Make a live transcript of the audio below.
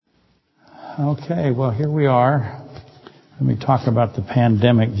Okay, well, here we are. Let me talk about the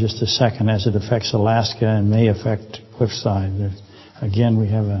pandemic just a second as it affects Alaska and may affect Cliffside. Again, we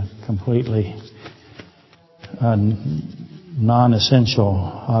have a completely non-essential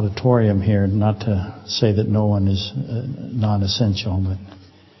auditorium here. Not to say that no one is non-essential, but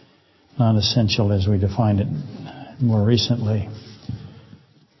non-essential as we defined it more recently.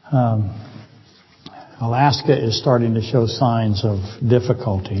 Alaska is starting to show signs of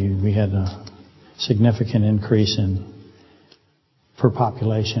difficulty. We had a significant increase per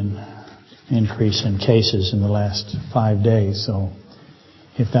population increase in cases in the last 5 days. So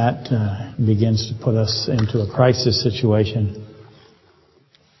if that begins to put us into a crisis situation,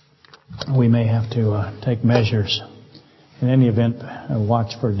 we may have to take measures. In any event,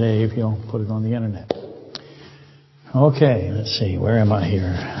 watch for Dave. He'll put it on the internet. Okay, let's see. Where am I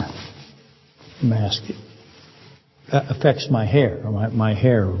here? Mask. That affects my hair. My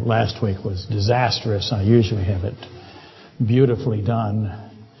hair last week was disastrous. I usually have it beautifully done,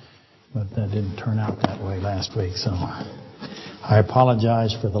 but that didn't turn out that way last week. So I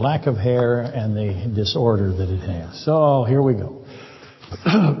apologize for the lack of hair and the disorder that it has. So here we go.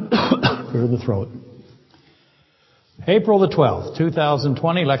 Clear the throat. April the 12th,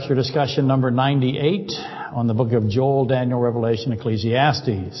 2020, lecture discussion number 98 on the book of Joel, Daniel, Revelation,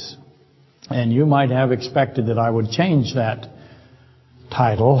 Ecclesiastes. And you might have expected that I would change that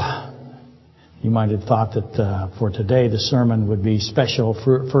title. You might have thought that for today the sermon would be special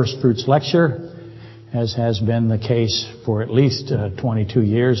first fruits lecture, as has been the case for at least 22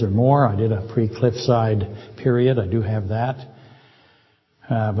 years or more. I did a pre-Cliffside period. I do have that.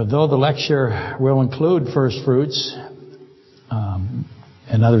 But though the lecture will include first fruits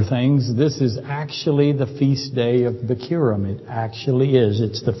and other things, this is actually the feast day of Bikurim. It actually is.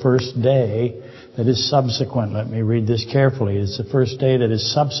 It's the first day that is subsequent. Let me read this carefully. It's the first day that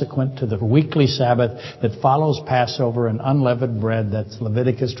is subsequent to the weekly Sabbath that follows Passover and unleavened bread. That's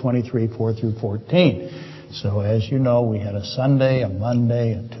Leviticus 23, 4 through 14. So as you know, we had a Sunday, a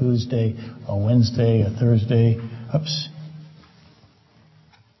Monday, a Tuesday, a Wednesday, a Thursday.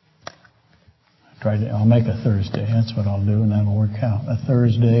 I'll make a Thursday. That's what I'll do, and that'll work out. A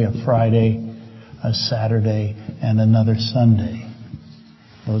Thursday, a Friday, a Saturday, and another Sunday.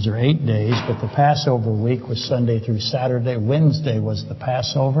 Those are 8 days, but the Passover week was Sunday through Saturday. Wednesday was the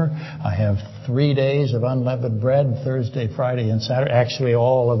Passover. I have 3 days of unleavened bread, Thursday, Friday, and Saturday. Actually,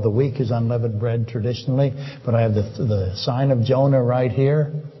 all of the week is unleavened bread traditionally, but I have the sign of Jonah right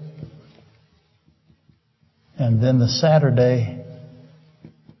here. And then the Saturday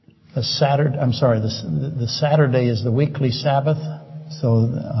is the weekly Sabbath. So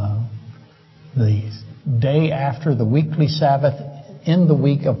the day after the weekly Sabbath in the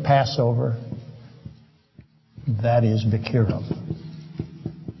week of Passover, that is Bikurim.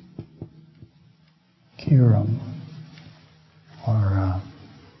 Bikurim, or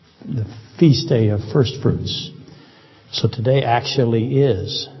the feast day of first fruits. So today actually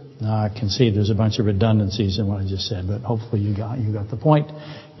is. Now I can see there's a bunch of redundancies in what I just said, but hopefully you got the point.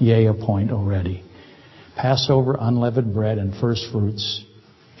 Yea, a point already. Passover, unleavened bread, and first fruits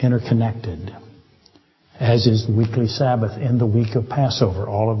interconnected, as is the weekly Sabbath in the week of Passover.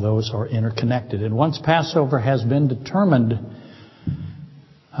 All of those are interconnected. And once Passover has been determined,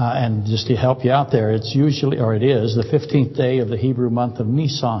 and just to help you out there, it's usually, or it is, the 15th day of the Hebrew month of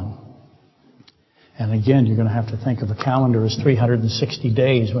Nisan. And again, you're going to have to think of a calendar as 360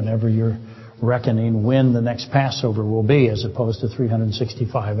 days whenever you're reckoning when the next Passover will be, as opposed to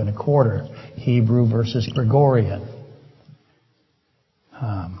 365 and a quarter, Hebrew versus Gregorian.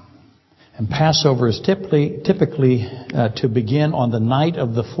 And Passover is typically to begin on the night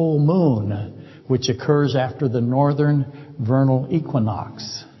of the full moon, which occurs after the northern vernal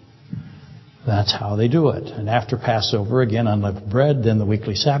equinox. That's how they do it. And after Passover, again, unleavened bread, then the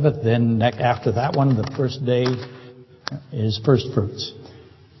weekly Sabbath, then after that one, the first day is first fruits.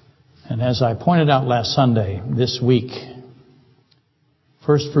 And as I pointed out last Sunday, this week,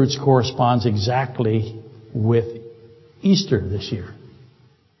 first fruits corresponds exactly with Easter this year,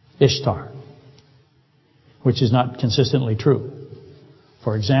 Ishtar, which is not consistently true.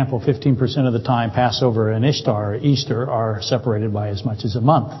 For example, 15% of the time Passover and Ishtar, or Easter, are separated by as much as a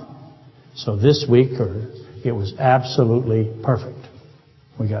month. So this week, it was absolutely perfect.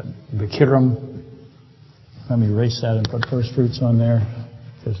 We got Bikurim. Let me erase that and put first fruits on there,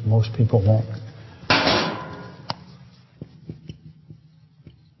 because most people won't.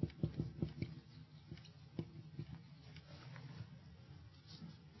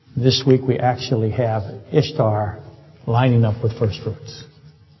 This week we actually have Ishtar lining up with first fruits.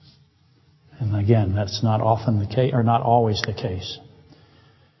 And again, that's not often the case, or not always the case.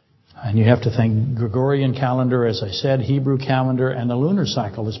 And you have to think Gregorian calendar, as I said, Hebrew calendar, and the lunar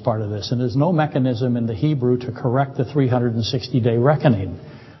cycle is part of this. And there's no mechanism in the Hebrew to correct the 360-day reckoning,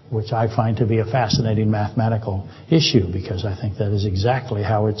 which I find to be a fascinating mathematical issue, because I think that is exactly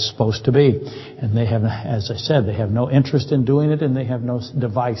how it's supposed to be. And they have, as I said, they have no interest in doing it, and they have no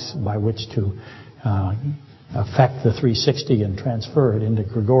device by which to affect the 360 and transfer it into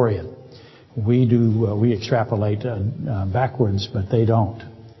Gregorian. We extrapolate backwards, but they don't.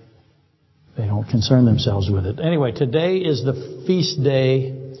 They don't concern themselves with it. Anyway, today is the feast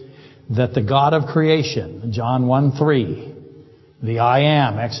day that the God of creation, John 1:3, the I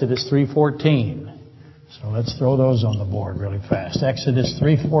am, Exodus 3:14. So let's throw those on the board really fast. Exodus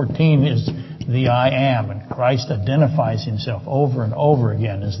 3:14 is the I am, and Christ identifies himself over and over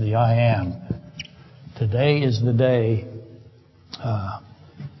again as the I am. Today is the day,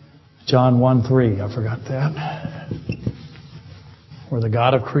 John 1:3, I forgot that. Where the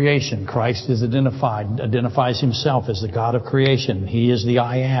God of creation, Christ is identifies himself as the God of creation. He is the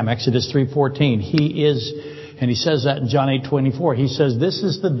I am, Exodus 3:14. He is, and he says that in John 8:24. He says, this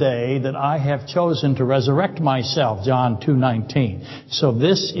is the day that I have chosen to resurrect myself, John 2:19. So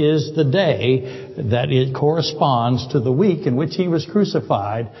this is the day that it corresponds to the week in which he was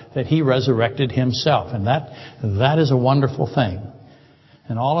crucified, that he resurrected himself. And that is a wonderful thing.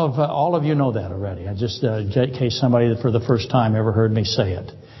 And all of you know that already. I just, in case somebody for the first time ever heard me say it.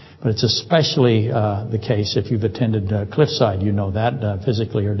 But it's especially the case if you've attended Cliffside. You know that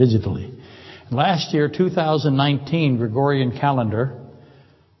physically or digitally. Last year, 2019 Gregorian calendar,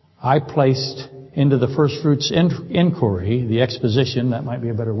 I placed into the first fruits inquiry, the exposition, that might be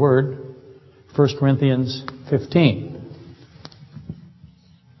a better word, 1 Corinthians 15.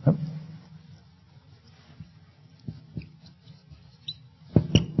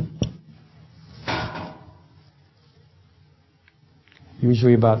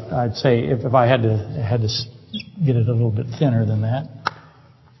 Usually about, I'd say, if I had to get it a little bit thinner than that,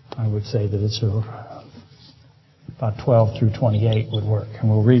 I would say that it's about 12 through 28 would work. And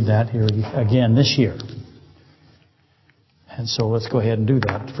we'll read that here again this year. And so let's go ahead and do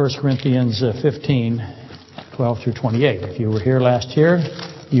that. 1 Corinthians 15, 12 through 28. If you were here last year,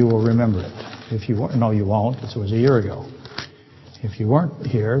 you will remember it. If you weren't, no, you won't. It was a year ago. If you weren't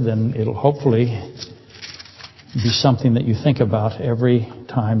here, then it'll hopefully be something that you think about every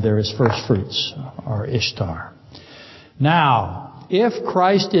time there is first fruits, or Ishtar. Now, if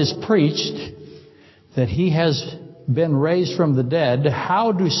Christ is preached that he has been raised from the dead,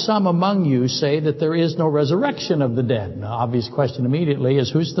 how do some among you say that there is no resurrection of the dead? Now, obvious question immediately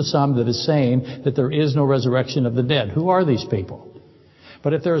is, who's the some that is saying that there is no resurrection of the dead? Who are these people?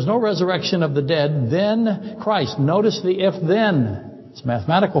 But if there is no resurrection of the dead, then Christ. Notice the if-then. It's a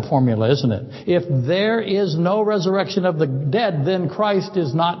mathematical formula, isn't it? If there is no resurrection of the dead, then Christ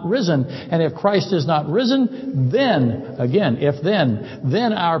is not risen. And if Christ is not risen, then, again,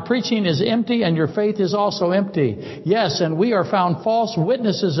 then our preaching is empty and your faith is also empty. Yes, and we are found false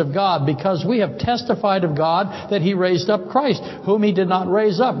witnesses of God, because we have testified of God that he raised up Christ, whom he did not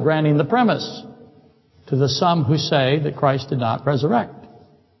raise up, granting the premise to the some who say that Christ did not resurrect.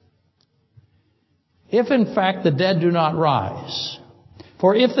 If in fact the dead do not rise,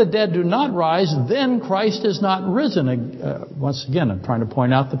 for if the dead do not rise, then Christ is not risen. Once again, I'm trying to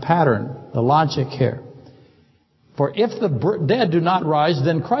point out the pattern, the logic here. For if the dead do not rise,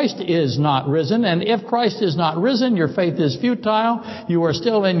 then Christ is not risen. And if Christ is not risen, your faith is futile. You are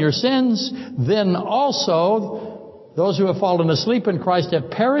still in your sins. Then also, those who have fallen asleep in Christ have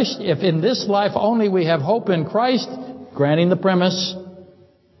perished. If in this life only we have hope in Christ, granting the premise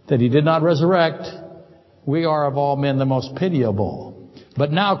that he did not resurrect, we are of all men the most pitiable. But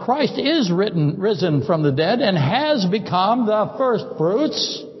now Christ is risen from the dead and has become the first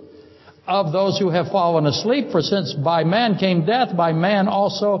fruits of those who have fallen asleep. For since by man came death, by man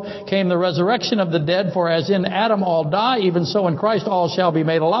also came the resurrection of the dead. For as in Adam all die, even so in Christ all shall be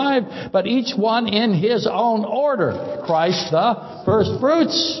made alive, but each one in his own order. Christ the first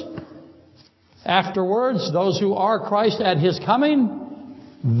fruits. Afterwards, those who are Christ at his coming.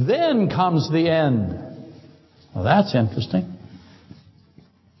 Then comes the end. Well, that's interesting.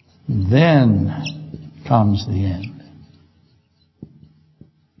 Then comes the end.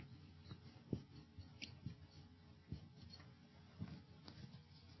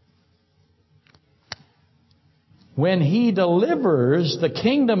 When he delivers the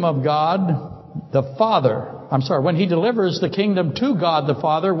kingdom of God the Father, when he delivers the kingdom to God the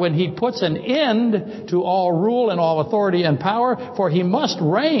Father, when he puts an end to all rule and all authority and power, for he must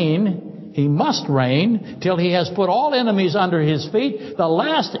reign till he has put all enemies under his feet. The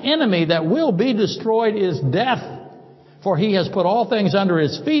last enemy that will be destroyed is death, for he has put all things under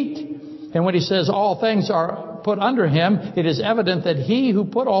his feet. And when he says all things are put under him, it is evident that he who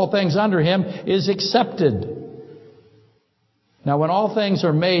put all things under him is accepted. Now, when all things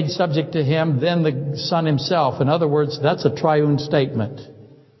are made subject to him, then the Son himself. In other words, that's a triune statement.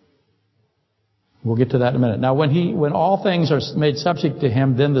 We'll get to that in a minute. Now, when all things are made subject to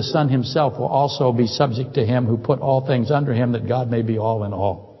him, then the Son himself will also be subject to him who put all things under him, that God may be all in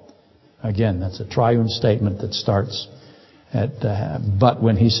all. Again, that's a triune statement that starts at, but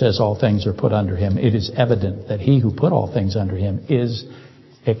when he says all things are put under him, it is evident that he who put all things under him is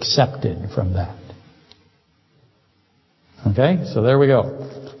accepted from that. Okay, so there we go.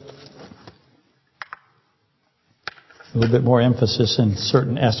 A little bit more emphasis in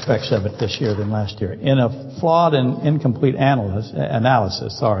certain aspects of it this year than last year. In a flawed and incomplete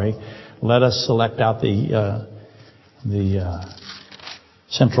analysis, let us select out the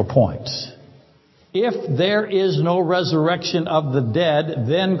central points. If there is no resurrection of the dead,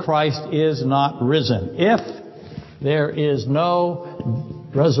 then Christ is not risen. If there is no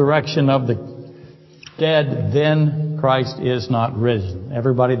resurrection of the dead, then Christ is not risen.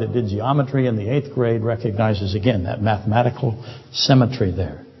 Everybody that did geometry in the 8th grade recognizes, again, that mathematical symmetry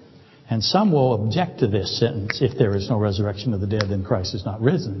there. And some will object to this sentence, if there is no resurrection of the dead, then Christ is not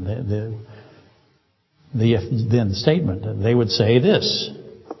risen. The then statement, they would say this.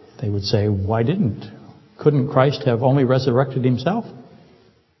 They would say, couldn't Christ have only resurrected himself?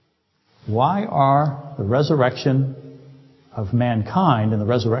 Why are the resurrection of mankind and the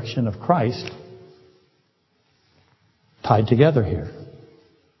resurrection of Christ tied together here?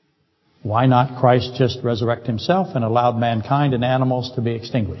 Why not Christ just resurrect himself and allowed mankind and animals to be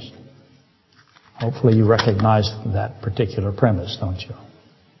extinguished? Hopefully you recognize that particular premise, don't you?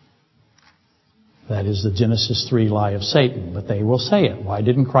 That is the Genesis 3 lie of Satan, but they will say it. Why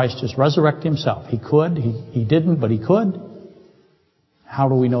didn't Christ just resurrect himself? He could, he didn't, but he could. How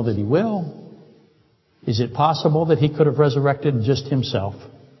do we know that he will? Is it possible that he could have resurrected just himself?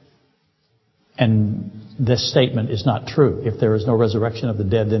 And this statement is not true. If there is no resurrection of the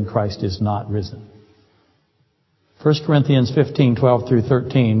dead, then Christ is not risen. 1 Corinthians 15:12 through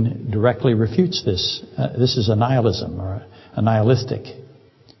 13 directly refutes this. This is a nihilism or a nihilistic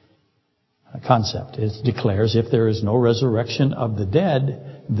concept. It declares if there is no resurrection of the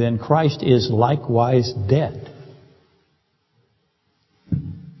dead, then Christ is likewise dead.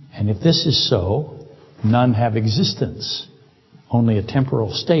 And if this is so, none have existence. Only a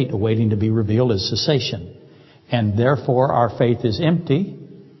temporal state awaiting to be revealed as cessation. And therefore our faith is empty.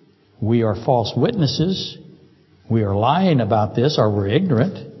 We are false witnesses. We are lying about this, or we're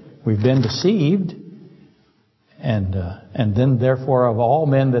ignorant. We've been deceived. And then therefore of all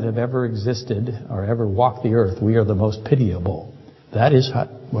men that have ever existed or ever walked the earth, we are the most pitiable. That is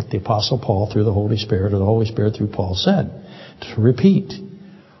what the Apostle Paul through the Holy Spirit, or the Holy Spirit through Paul said. To repeat,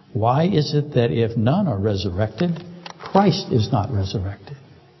 why is it that if none are resurrected, Christ is not resurrected?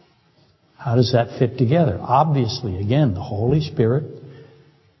 How does that fit together? Obviously, again, the Holy Spirit,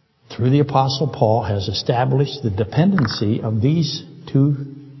 through the Apostle Paul, has established the dependency of these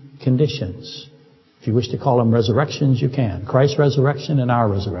two conditions. If you wish to call them resurrections, you can. Christ's resurrection and our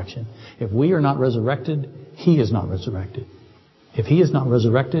resurrection. If we are not resurrected, he is not resurrected. If he is not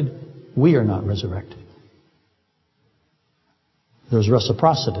resurrected, we are not resurrected. There's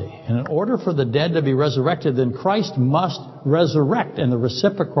reciprocity. And in order for the dead to be resurrected, then Christ must resurrect. And the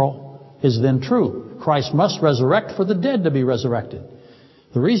reciprocal is then true. Christ must resurrect for the dead to be resurrected.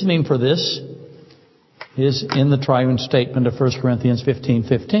 The reasoning for this is in the triune statement of 1 Corinthians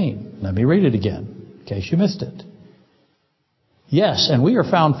 15:15. Let me read it again, in case you missed it. Yes, and we are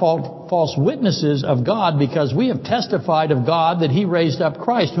found false witnesses of God, because we have testified of God that he raised up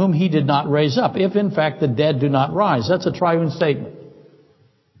Christ, whom he did not raise up, if in fact the dead do not rise. That's a triune statement.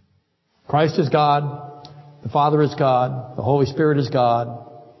 Christ is God, the Father is God, the Holy Spirit is God,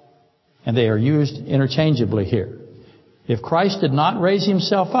 and they are used interchangeably here. If Christ did not raise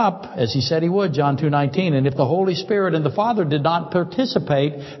himself up, as he said he would, John 2:19, and if the Holy Spirit and the Father did not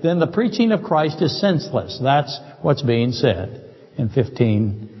participate, then the preaching of Christ is senseless. That's what's being said in 1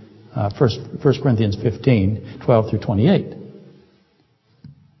 Corinthians 15:12 through 28.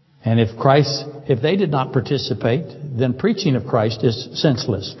 And if they did not participate, then preaching of Christ is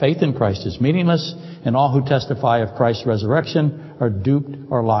senseless. Faith in Christ is meaningless, and all who testify of Christ's resurrection are duped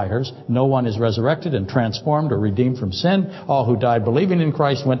or liars. No one is resurrected and transformed or redeemed from sin. All who died believing in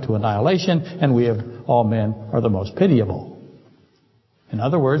Christ went to annihilation, and we of all men are the most pitiable. In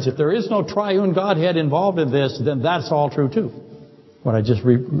other words, if there is no triune Godhead involved in this, then that's all true too.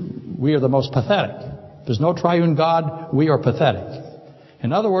 We are the most pathetic. If there's no triune God, we are pathetic.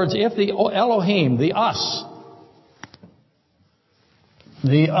 In other words, if the Elohim, the us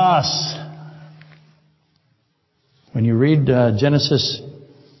When you read Genesis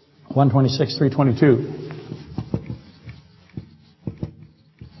 1:26, 3:22,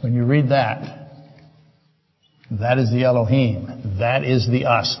 when you read that, that is the Elohim. That is the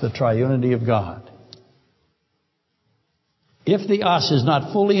us, the triunity of God. If the us is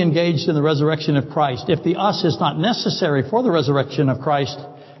not fully engaged in the resurrection of Christ, if the us is not necessary for the resurrection of Christ,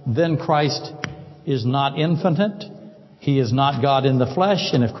 then Christ is not infinite. He is not God in the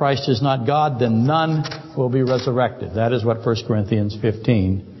flesh. And if Christ is not God, then none will be resurrected. That is what 1 Corinthians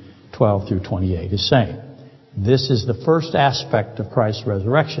 15:12 through 28 is saying. This is the first aspect of Christ's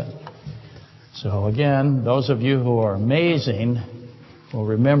resurrection. So again, those of you who are amazing will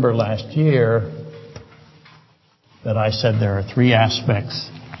remember last year that I said there are three aspects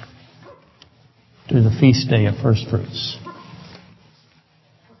to the feast day of first fruits.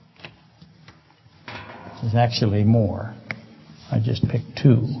 There's actually more. I just picked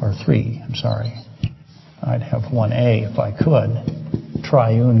 2 or 3. I'm sorry. I'd have 1A if I could.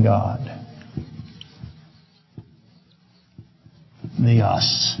 Triune God. The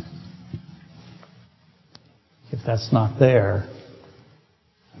us. If that's not there,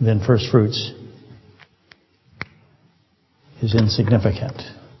 then first fruits is insignificant.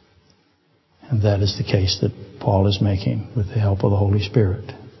 And that is the case that Paul is making with the help of the Holy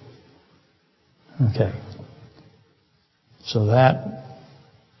Spirit. Okay. So that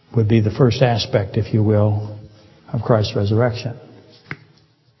would be the first aspect, if you will, of Christ's resurrection.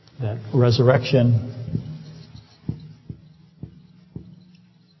 That resurrection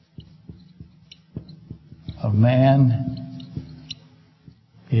of man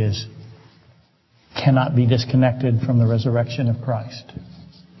cannot be disconnected from the resurrection of Christ.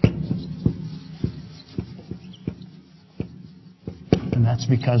 And that's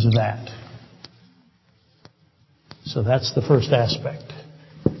because of that. So that's the first aspect.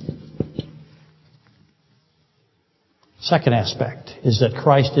 Second aspect is that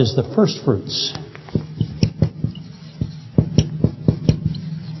Christ is the first fruits.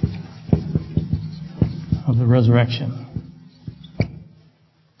 Of the resurrection.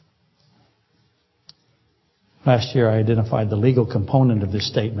 Last year I identified the legal component of this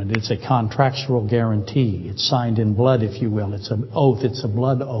statement. It's a contractual guarantee. It's signed in blood, if you will. It's an oath. It's a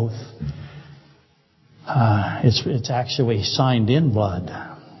blood oath. It's actually signed in blood.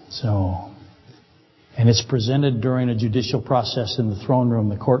 And it's presented during a judicial process in the throne room,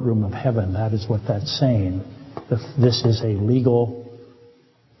 the courtroom of heaven. That is what that's saying. This is a legal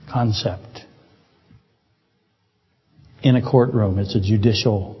concept. In a courtroom, it's a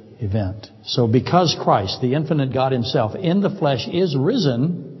judicial event. So because Christ, the infinite God Himself, in the flesh is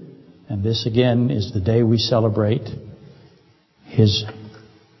risen, and this again is the day we celebrate His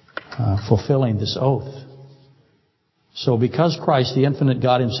fulfilling this oath. So because Christ, the infinite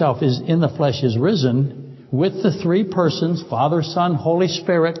God Himself, is in the flesh, is risen, with the three persons, Father, Son, Holy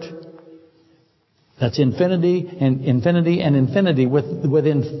Spirit, that's infinity and infinity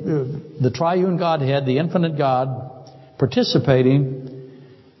within the triune Godhead, the infinite God, participating,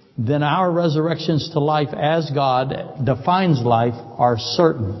 then our resurrections to life as God defines life are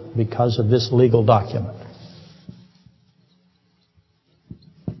certain because of this legal document.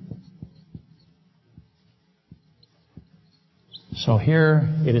 So here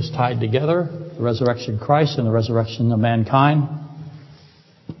it is tied together, the resurrection of Christ and the resurrection of mankind.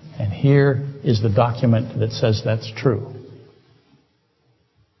 And here is the document that says that's true.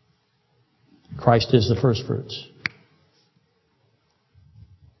 Christ is the first fruits.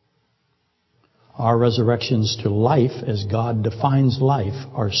 Our resurrections to life, as God defines life,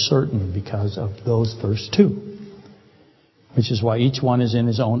 are certain because of those first two. Which is why each one is in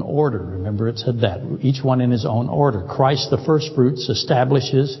his own order. Remember it said that. Each one in his own order. Christ, the first fruits,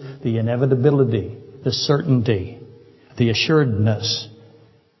 establishes the inevitability, the certainty, the assuredness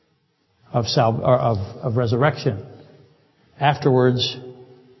of resurrection. Afterwards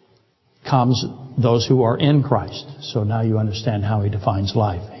comes those who are in Christ. So now you understand how He defines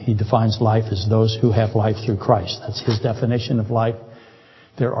life. He defines life as those who have life through Christ. That's His definition of life.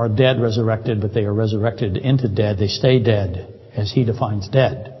 There are dead resurrected, but they are resurrected into dead. They stay dead as He defines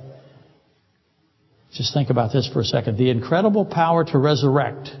dead. Just think about this for a second. The incredible power to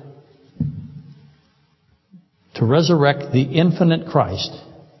resurrect the infinite Christ,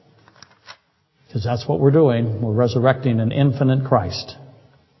 because that's what we're doing. We're resurrecting an infinite Christ.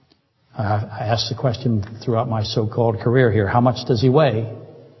 I asked the question throughout my so-called career here, how much does He weigh?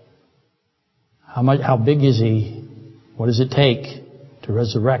 How big is He? What does it take to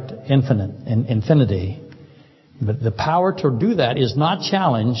resurrect infinity? But the power to do that is not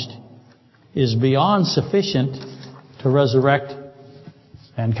challenged, is beyond sufficient to resurrect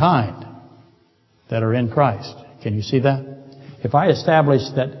mankind that are in Christ. Can you see that? If I establish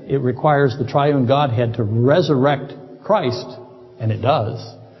that it requires the triune Godhead to resurrect Christ, and it does,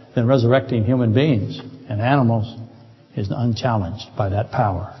 then resurrecting human beings and animals is unchallenged by that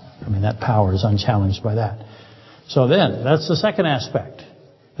power. I mean, that power is unchallenged by that. So then, that's the second aspect.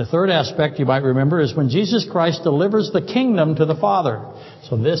 The third aspect, you might remember, is when Jesus Christ delivers the kingdom to the Father.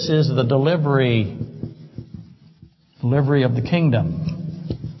 So this is the delivery of the kingdom.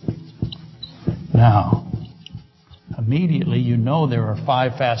 Now, immediately you know there are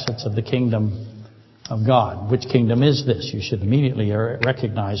 5 facets of the kingdom of God. Which kingdom is this? You should immediately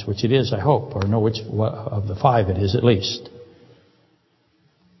recognize which it is, I hope, or know which of the 5 it is at least.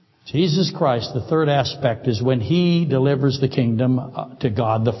 Jesus Christ, the third aspect, is when He delivers the kingdom to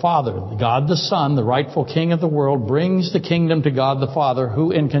God the Father. God the Son, the rightful King of the world, brings the kingdom to God the Father,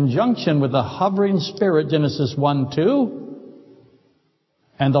 who in conjunction with the hovering Spirit, Genesis 1:2,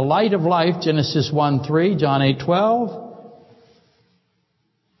 and the light of life, Genesis 1:3, John 8:12.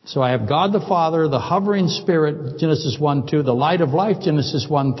 So I have God the Father, the hovering Spirit, Genesis 1:2, the light of life, Genesis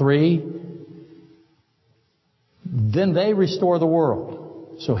 1:3. Then they restore the world.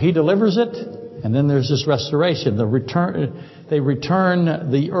 So He delivers it, and then there's this restoration. They return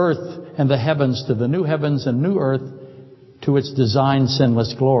the earth and the heavens to the new heavens and new earth to its designed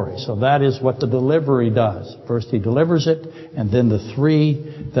sinless glory. So that is what the delivery does. First He delivers it, and then the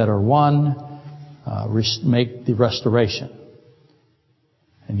 3 that are one make the restoration.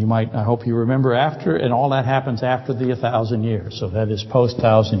 And you might, I hope you remember after, and all that happens after the 1,000 years. So that is post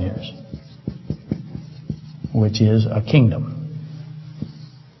 1,000 years, which is a kingdom.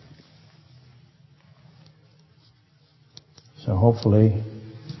 So hopefully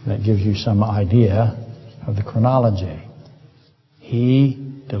that gives you some idea of the chronology. He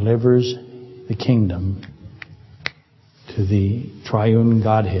delivers the kingdom to the triune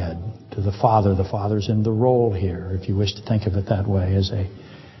Godhead, to the Father. The Father's in the role here, if you wish to think of it that way, as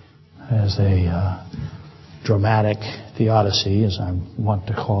a dramatic theodicy, as I want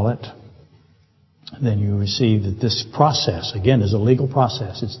to call it. Then you receive that this process, again, is a legal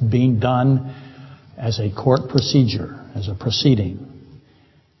process. It's being done as a court procedure, as a proceeding.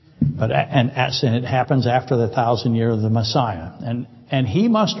 And it happens after the 1,000 years of the Messiah. And He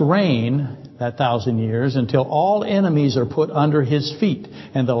must reign that 1,000 years until all enemies are put under His feet.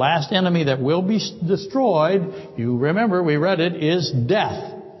 And the last enemy that will be destroyed, you remember, we read it, is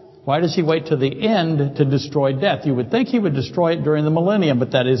death. Why does He wait to the end to destroy death? You would think He would destroy it during the millennium,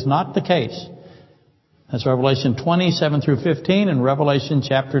 but that is not the case. That's Revelation 20, 7 through 15, and Revelation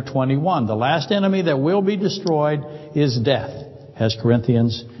chapter 21. The last enemy that will be destroyed is death, as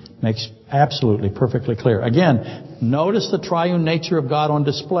Corinthians makes absolutely perfectly clear. Again, notice the triune nature of God on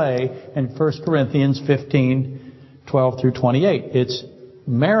display in 1 Corinthians 15, 12 through 28. It's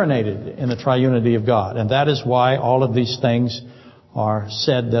marinated in the triunity of God. And that is why all of these things are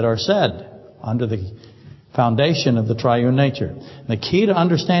said that are said under the foundation of the triune nature. The key to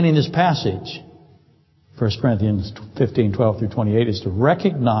understanding this passage, 1 Corinthians 15, 12 through 28, is to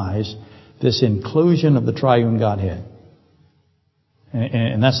recognize this inclusion of the triune Godhead.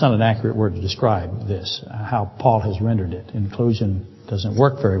 And that's not an accurate word to describe this, how Paul has rendered it. Inclusion doesn't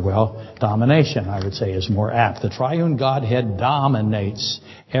work very well. Domination, I would say, is more apt. The triune Godhead dominates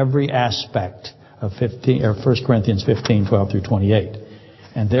every aspect of 1 Corinthians 15, 12 through 28.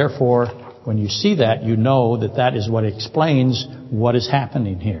 And therefore, when you see that, you know that that is what explains what is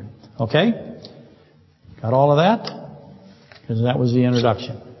happening here. Okay? Got all of that? Because that was the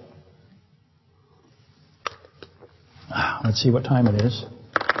introduction. Let's see what time it is.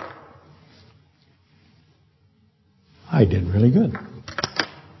 I did really good.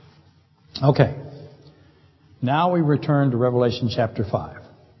 Okay. Now we return to Revelation chapter 5.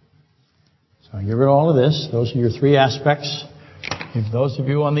 So I give it all of this. Those are your 3 aspects. If those of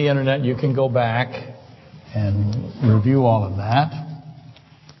you on the internet, you can go back and review all of that.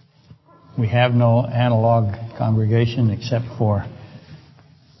 We have no analog congregation except for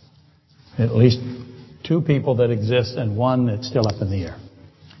at least 2 people that exist and 1 that's still up in the air.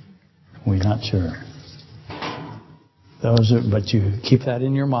 We're not sure. But you keep that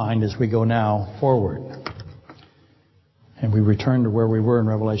in your mind as we go now forward. And we return to where we were in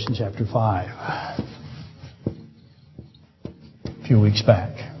Revelation chapter 5 a few weeks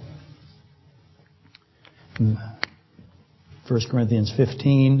back. 1 Corinthians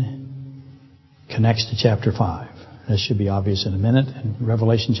 15 connects to chapter 5. This should be obvious in a minute. And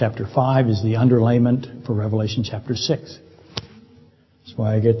Revelation chapter 5 is the underlayment for Revelation chapter 6. That's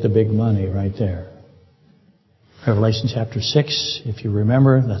why I get the big money right there. Revelation chapter 6, if you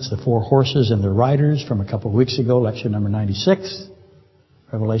remember, that's the 4 horses and their riders from a couple of weeks ago, lecture number 96.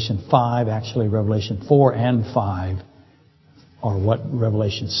 Revelation 5, actually Revelation 4 and 5 are what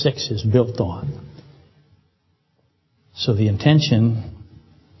Revelation 6 is built on. So the intention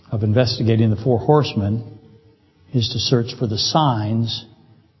of investigating the four horsemen is to search for the signs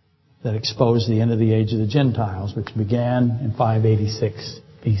that expose the end of the age of the Gentiles, which began in 586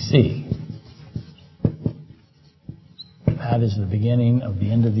 BC. That is the beginning of the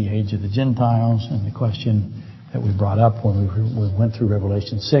end of the age of the Gentiles, and the question that we brought up when we went through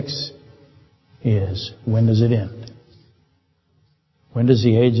Revelation 6 is, when does it end? When does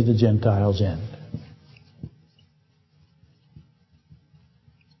the age of the Gentiles end?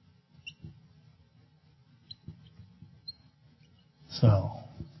 So,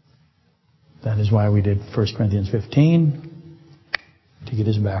 that is why we did 1 Corinthians 15, to get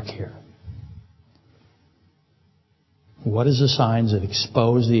us back here. What is the signs that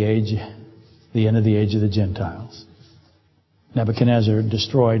expose the end of the age of the Gentiles? Nebuchadnezzar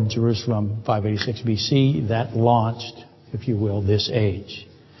destroyed Jerusalem 586 BC. That launched, if you will, this age.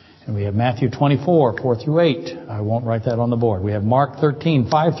 And we have Matthew 24, 4 through 8. I won't write that on the board. We have Mark 13,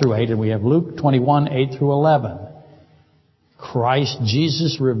 5 through 8. And we have Luke 21, 8 through 11. Christ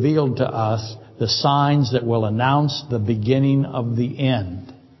Jesus revealed to us the signs that will announce the beginning of the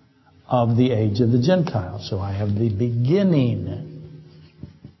end of the age of the Gentiles. So I have the beginning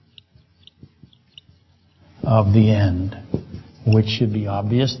of the end, which should be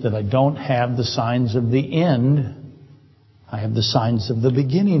obvious that I don't have the signs of the end. I have the signs of the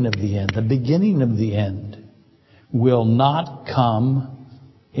beginning of the end. The beginning of the end will not come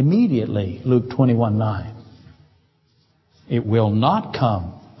immediately. Luke 21, 9. It will not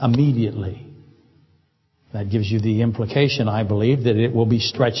come immediately. That gives you the implication, I believe, that it will be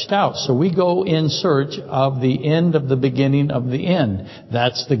stretched out. So we go in search of the end of the beginning of the end.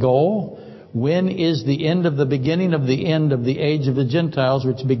 That's the goal. When is the end of the beginning of the end of the age of the Gentiles,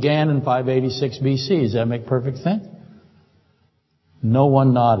 which began in 586 BC? Does that make perfect sense? No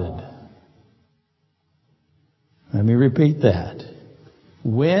one nodded. Let me repeat that.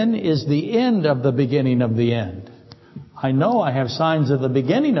 When is the end of the beginning of the end? I know I have signs of the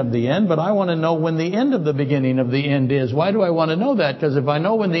beginning of the end, but I want to know when the end of the beginning of the end is. Why do I want to know that? Because if I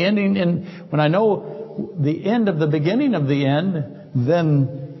know when I know the end of the beginning of the end,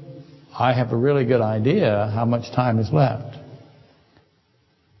 then I have a really good idea how much time is left.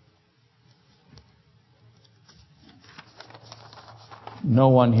 No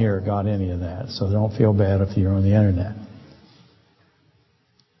one here got any of that, so don't feel bad if you're on the internet.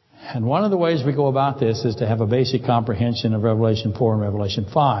 And one of the ways we go about this is to have a basic comprehension of Revelation 4 and Revelation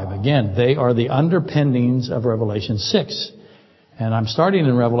 5. Again, they are the underpinnings of Revelation 6. And I'm starting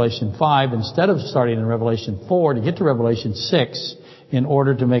in Revelation 5 instead of starting in Revelation 4 to get to Revelation 6 in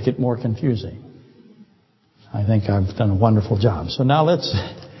order to make it more confusing. I think I've done a wonderful job. So now let's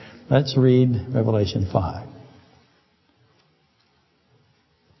read Revelation 5.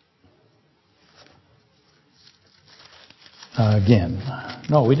 Again.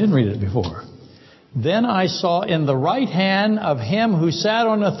 No, we didn't read it before. Then I saw in the right hand of him who sat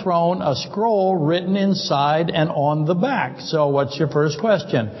on the throne a scroll written inside and on the back. So what's your first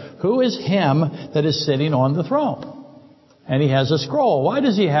question? Who is him that is sitting on the throne? And he has a scroll. Why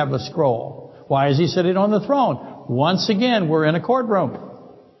does he have a scroll? Why is he sitting on the throne? Once again, we're in a courtroom.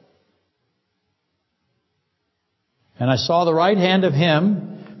 And I saw the right hand of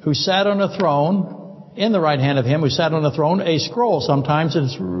him who sat on the throne. In the right hand of him who sat on the throne, a scroll. Sometimes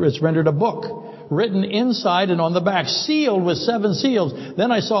it's rendered a book. Written inside and on the back, sealed with 7 seals.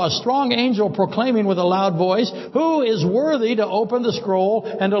 Then I saw a strong angel proclaiming with a loud voice, who is worthy to open the scroll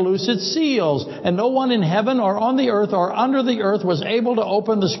and to loose its seals? And no one in heaven or on the earth or under the earth was able to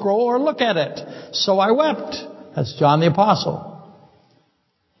open the scroll or look at it. So I wept. That's John the Apostle.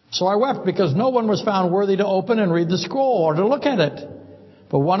 So I wept because no one was found worthy to open and read the scroll or to look at it.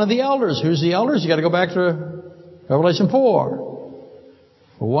 But one of the elders, who's the elders? You got to go back to Revelation 4.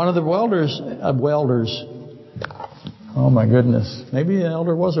 One of the welders, oh my goodness, maybe an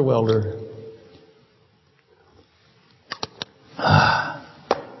elder was a welder.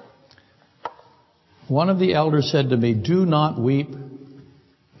 One of the elders said to me, do not weep,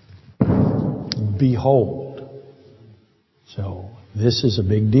 behold. So this is a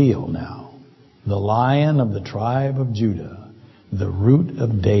big deal now. The Lion of the tribe of Judah, the root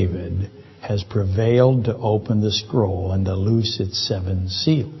of David, has prevailed to open the scroll and to loose its 7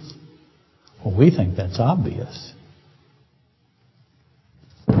 seals. Well, we think that's obvious.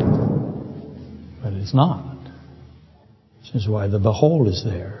 But it's not. This is why the behold is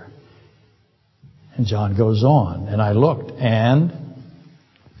there. And John goes on, and I looked, and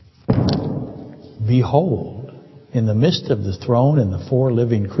behold, In the midst of the throne and the 4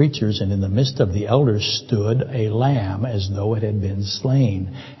 living creatures and in the midst of the elders stood a lamb as though it had been slain,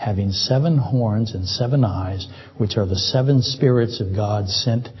 having 7 horns and 7 eyes, which are the 7 spirits of God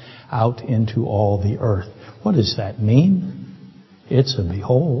sent out into all the earth. What does that mean? It's a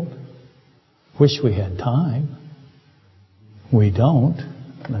behold. Wish we had time. We don't.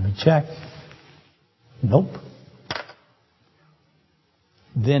 Let me check. Nope.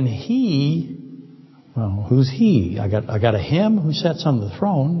 Then he, well, who's he? I got a him who sits on the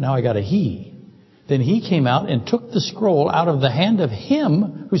throne. Now I got a he. Then he came out and took the scroll out of the hand of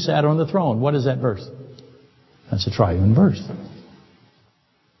him who sat on the throne. What is that verse? That's a triune verse.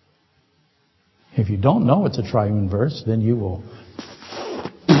 If you don't know it's a triune verse, then you will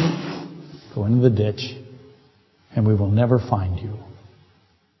go into the ditch and we will never find you.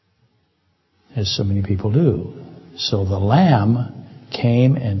 As so many people do. So the Lamb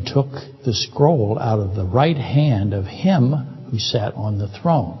came and took the scroll out of the right hand of him who sat on the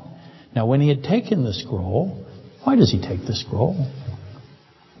throne. Now when he had taken the scroll, why does he take the scroll?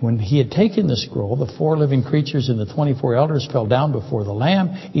 When he had taken the scroll, the 4 living creatures and the 24 elders fell down before the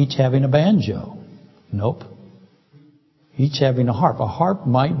Lamb, each having a banjo. Nope. Each having a harp. A harp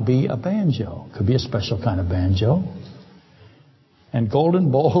might be a banjo. Could be a special kind of banjo. And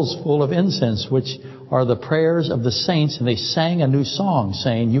golden bowls full of incense, which are the prayers of the saints. And they sang a new song,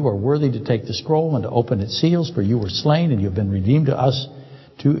 saying, "You are worthy to take the scroll and to open its seals, for you were slain, and you have been redeemed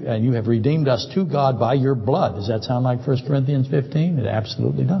and you have redeemed us to God by your blood." Does that sound like 1 Corinthians 15? It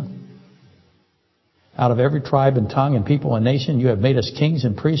absolutely does. Out of every tribe and tongue and people and nation, you have made us kings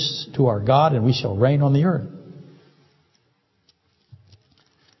and priests to our God, and we shall reign on the earth.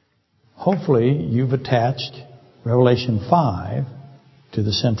 Hopefully, you've attached Revelation 5 to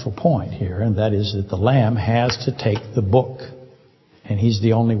the central point here, and that is that the Lamb has to take the book. And He's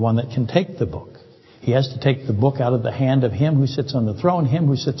the only one that can take the book. He has to take the book out of the hand of Him who sits on the throne. Him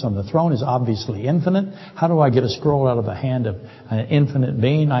who sits on the throne is obviously infinite. How do I get a scroll out of the hand of an infinite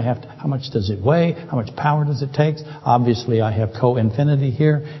being? How much does it weigh? How much power does it take? Obviously, I have co-infinity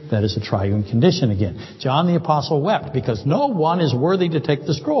here. That is a triune condition again. John the Apostle wept because no one is worthy to take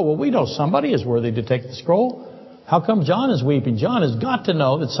the scroll. Well, we know somebody is worthy to take the scroll. How come John is weeping? John has got to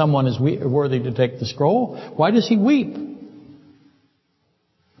know that someone is worthy to take the scroll. Why does he weep?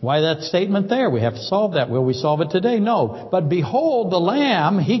 Why that statement there? We have to solve that. Will we solve it today? No. But behold, the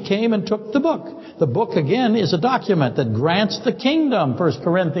Lamb, He came and took the book. The book, again, is a document that grants the kingdom. 1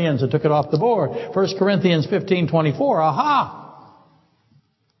 Corinthians, I took it off the board. 1 Corinthians 15:24. Aha!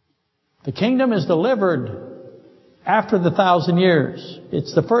 The kingdom is delivered after the 1,000 years.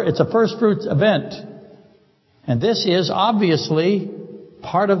 It's a first fruits event. And this is obviously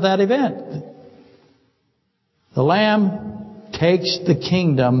part of that event. The Lamb takes the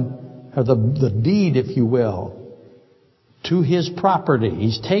kingdom, or the deed, if you will, to His property.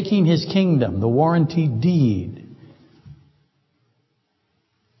 He's taking His kingdom, the warranty deed.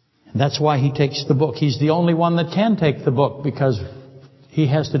 And that's why He takes the book. He's the only one that can take the book because He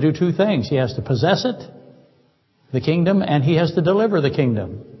has to do 2 things. He has to possess it, the kingdom, and He has to deliver the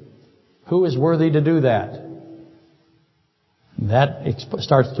kingdom. Who is worthy to do that? That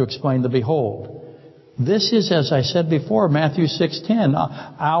starts to explain the behold. This is, as I said before, Matthew 6:10.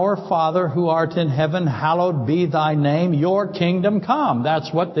 Our Father who art in heaven, hallowed be thy name. Your kingdom come.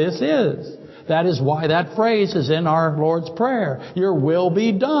 That's what this is. That is why that phrase is in our Lord's Prayer. Your will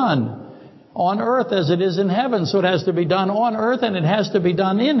be done on earth as it is in heaven. So it has to be done on earth and it has to be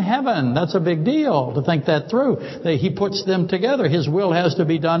done in heaven. That's a big deal to think that through. He puts them together. His will has to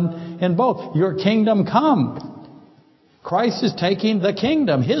be done in both. Your kingdom come. Christ is taking the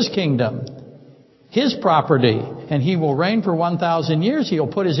kingdom, His property, and He will reign for 1,000 years. He'll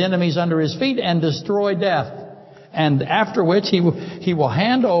put His enemies under His feet and destroy death. And after which He will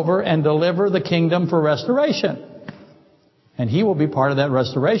hand over and deliver the kingdom for restoration. And He will be part of that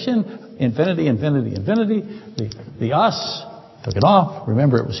restoration. Infinity, infinity, infinity. The us, took it off.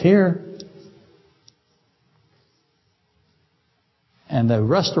 Remember, it was here. And the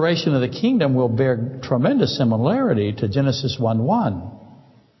restoration of the kingdom will bear tremendous similarity to Genesis 1:1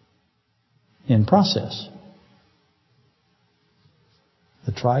 in process.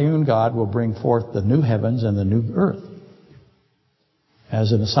 The triune God will bring forth the new heavens and the new earth.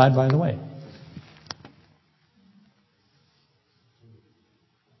 As an aside, by the way.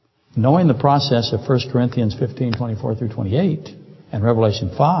 Knowing the process of 1 Corinthians 15:24 through 28 and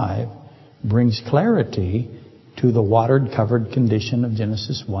Revelation 5 brings clarity to the watered, covered condition of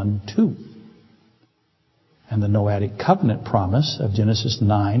Genesis 1:2. And the Noahic covenant promise of Genesis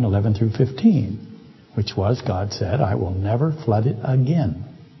 9:11 through 15, which was, God said, I will never flood it again.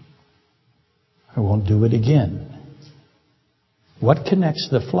 I won't do it again. What connects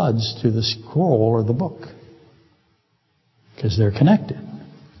the floods to the scroll or the book? Because they're connected.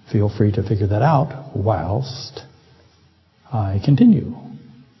 Feel free to figure that out whilst I continue.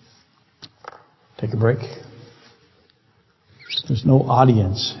 Take a break. There's no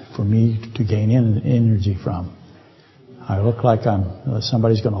audience for me to gain energy from. I look like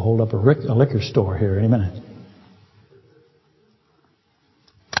somebody's going to hold up a liquor store here any minute.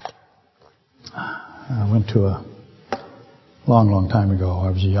 I went to a long time ago.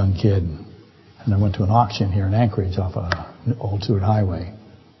 I was a young kid, and I went to an auction here in Anchorage off an old Seward Highway.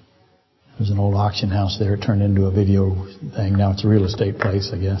 There's an old auction house there. It turned into a video thing. Now it's a real estate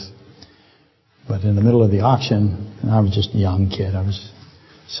place, I guess. But in the middle of the auction, and I was just a young kid. I was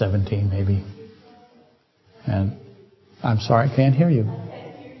 17 maybe. And I'm sorry, I can't hear you.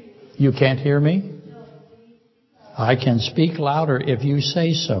 You can't hear me? I can speak louder if you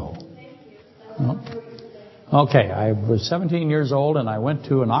say so. Okay, I was 17 years old and I went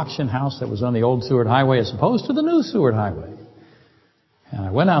to an auction house that was on the old Seward Highway as opposed to the new Seward Highway. And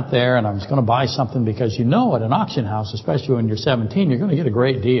I went out there and I was going to buy something because at an auction house, especially when you're 17, you're going to get a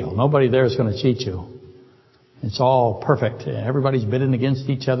great deal. Nobody there is going to cheat you. It's all perfect. Everybody's bidding against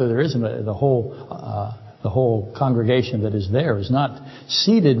each other. There isn't the whole congregation that is there is not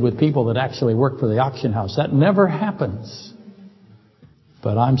seated with people that actually work for the auction house. That never happens.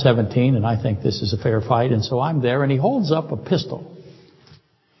 But I'm 17 and I think this is a fair fight. And so I'm there and he holds up a pistol.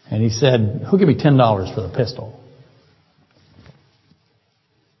 And he said, "Who'll give me $10 for the pistol?"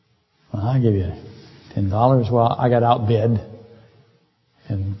 Well, I'll give you $10. Well, I got outbid.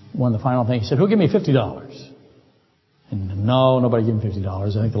 And one of the final things, he said, "Who'll give me $50? And no, nobody gave me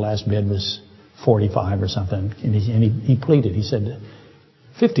 $50. I think the last bid was $45 or something. And he pleaded. He said,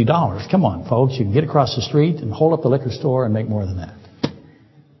 $50. Come on, folks. You can get across the street and hold up the liquor store and make more than that.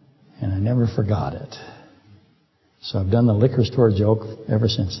 And I never forgot it. So I've done the liquor store joke ever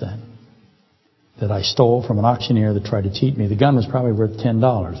since then. That I stole from an auctioneer that tried to cheat me. The gun was probably worth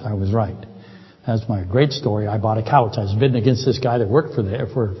 $10. I was right. That's my great story. I bought a couch. I was bidding against this guy that worked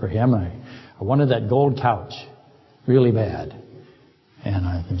for him. I wanted that gold couch really bad. And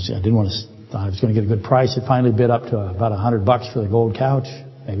I didn't want to. Thought I was going to get a good price. It finally bid up to about $100 for the gold couch.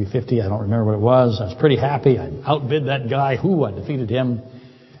 Maybe 50. I don't remember what it was. I was pretty happy. I outbid that guy. I defeated him.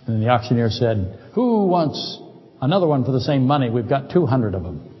 And then the auctioneer said, "Who wants another one for the same money? We've got 200 of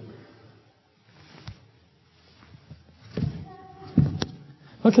them."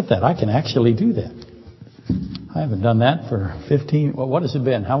 Look at that. I can actually do that. I haven't done that for 15... Well, what has it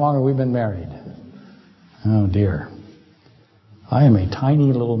been? How long have we been married? Oh, dear. I am a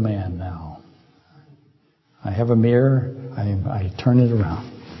tiny little man now. I have a mirror. I turn it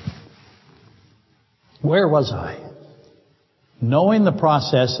around. Where was I? Knowing the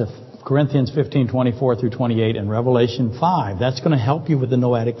process of Corinthians 15:24 through 28 and Revelation 5, that's going to help you with the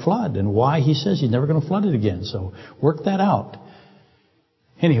Noahic flood and why he says he's never going to flood it again. So work that out.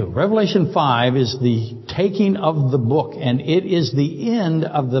 Anywho, Revelation 5 is the taking of the book, and it is the end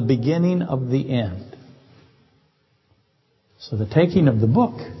of the beginning of the end. So the taking of the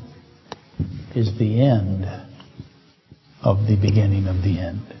book is the end of the beginning of the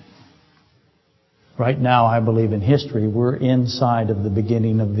end. Right now, I believe in history, we're inside of the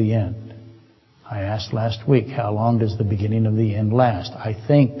beginning of the end. I asked last week, how long does the beginning of the end last? I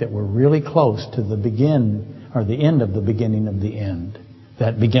think that we're really close to the end of the beginning of the end.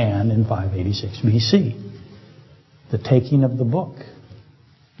 That began in 586 BC. The taking of the book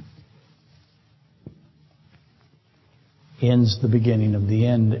ends the beginning of the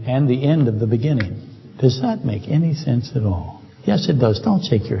end and the end of the beginning. Does that make any sense at all? Yes, it does. Don't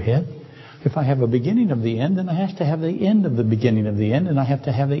shake your head. If I have a beginning of the end, then I have to have the end of the beginning of the end, and I have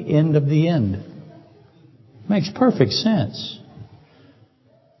to have the end of the end. Makes perfect sense.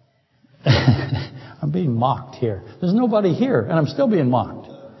 I'm being mocked here. There's nobody here, and I'm still being mocked.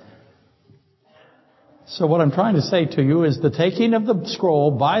 So what I'm trying to say to you is the taking of the scroll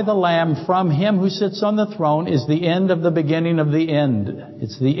by the Lamb from Him who sits on the throne is the end of the beginning of the end.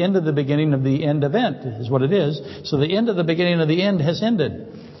 It's the end of the beginning of the end event, is what it is. So the end of the beginning of the end has ended.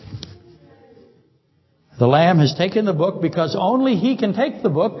 The Lamb has taken the book because only He can take the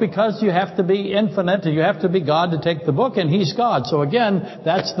book, because you have to be infinite and you have to be God to take the book, and He's God. So again,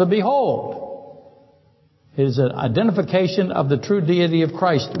 that's the behold. It is an identification of the true deity of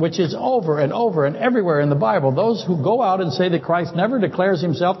Christ, which is over and over and everywhere in the Bible. Those who go out and say that Christ never declares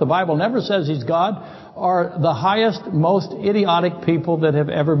Himself, the Bible never says He's God, are the highest, most idiotic people that have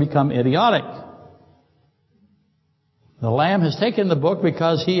ever become idiotic. The Lamb has taken the book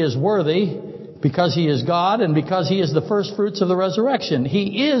because He is worthy, because He is God and because He is the first fruits of the resurrection.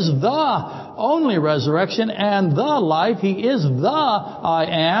 He is the only resurrection and the life. He is the I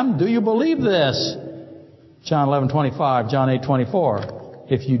am. Do you believe this? John 11:25, John 8:24.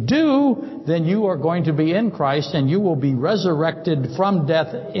 If you do, then you are going to be in Christ and you will be resurrected from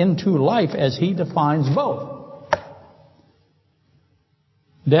death into life as He defines both.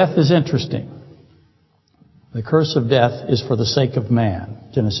 Death is interesting. The curse of death is for the sake of man.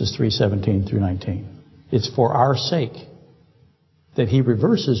 Genesis 3:17 through 19. It's for our sake that He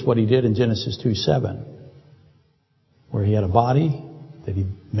reverses what He did in Genesis 2:7, where He had a body that He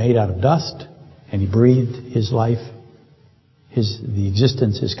made out of dust and He breathed His life, the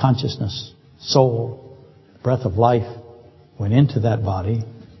existence, His consciousness, soul, breath of life went into that body.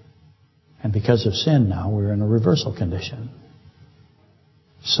 And because of sin now, we're in a reversal condition.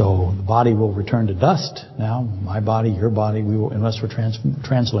 So the body will return to dust. Now, my body, your body, we will, unless we're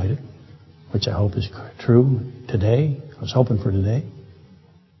translated, which I hope is true today. I was hoping for today.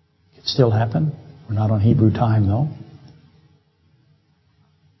 It could still happen. We're not on Hebrew time, though.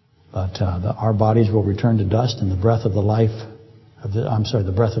 But our bodies will return to dust, and the breath of the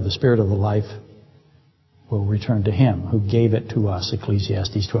breath of the Spirit of the life will return to Him who gave it to us.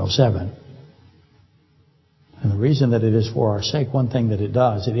 Ecclesiastes 12:7. And the reason that it is for our sake, one thing that it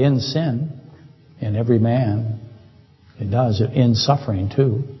does, it ends sin in every man. It does. It ends suffering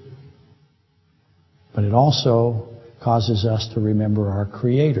too. But it also causes us to remember our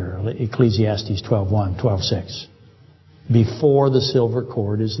Creator. Ecclesiastes 12:1, 12:6. Before the silver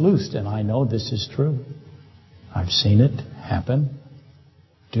cord is loosed. And I know this is true. I've seen it happen.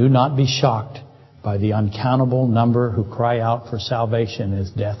 Do not be shocked by the uncountable number who cry out for salvation as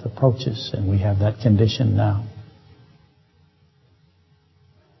death approaches. And we have that condition now.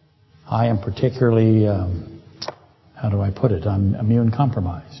 I am particularly, how do I put it? I'm immune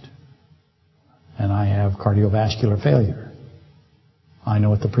compromised. And I have cardiovascular failure. I know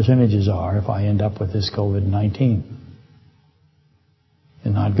what the percentages are if I end up with this COVID-19.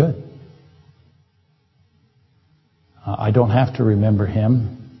 It's not good. I don't have to remember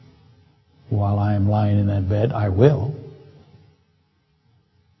Him while I am lying in that bed. I will.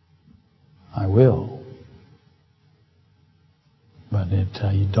 I will. But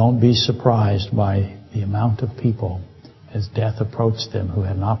you don't be surprised by the amount of people as death approached them who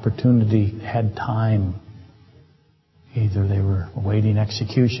had an opportunity, had time. Either they were awaiting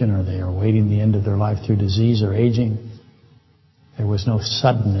execution or they were awaiting the end of their life through disease or aging. There was no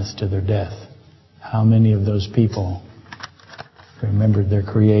suddenness to their death. How many of those people remembered their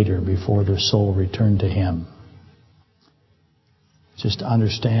Creator before their soul returned to Him? Just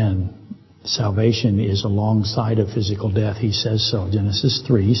understand, salvation is alongside of physical death. He says so. Genesis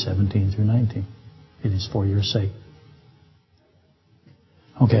 3:17 through 19. It is for your sake.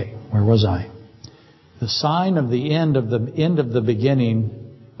 Okay, where was I? The sign of the end of the beginning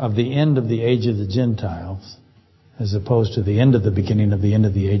of the end of the age of the Gentiles, as opposed to the end of the beginning of the end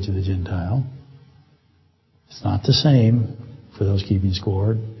of the age of the Gentile. It's not the same for those keeping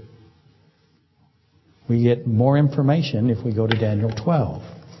score. We get more information if we go to Daniel 12.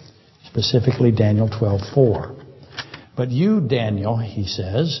 Specifically Daniel 12:4. But you, Daniel, he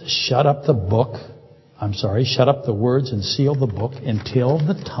says, shut up the words and seal the book until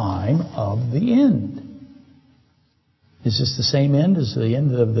the time of the end. Is this the same end as the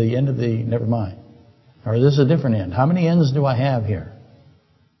end of the never mind? Or is this a different end? How many ends do I have here?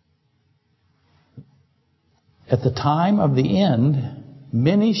 At the time of the end,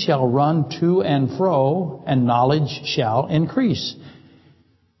 many shall run to and fro, and knowledge shall increase.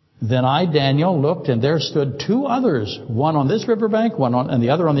 Then I, Daniel, looked, and there stood two others, one on this riverbank, and the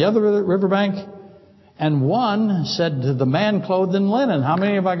other on the other riverbank. And one said to the man clothed in linen. How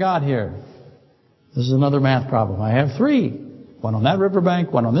many have I got here? This is another math problem. I have three. One on that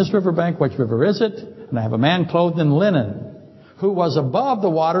riverbank, one on this riverbank. Which river is it? And I have a man clothed in linen, who was above the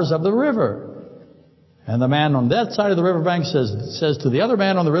waters of the river. And the man on that side of the riverbank says to the other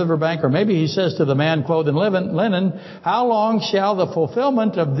man on the riverbank, or maybe he says to the man clothed in linen, how long shall the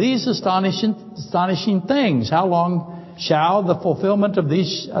fulfillment of these astonishing things? How long shall the fulfillment of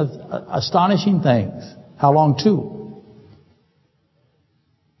these astonishing things? How long to?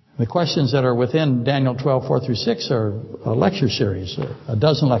 The questions that are within Daniel 12:4 through 6 are a lecture series, a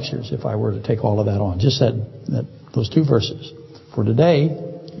dozen lectures if I were to take all of that on. Just those two verses. For today,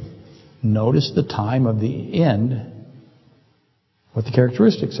 notice the time of the end, what the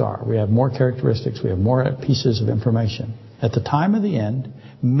characteristics are. We have more characteristics. We have more pieces of information. At the time of the end,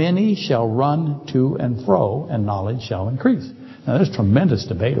 many shall run to and fro, and knowledge shall increase. Now, there's tremendous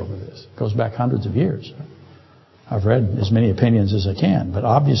debate over this. It goes back hundreds of years. I've read as many opinions as I can, but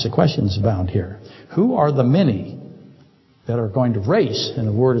obvious questions abound here. Who are the many that are going to race? And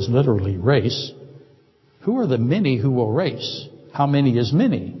the word is literally race. Who are the many who will race? How many is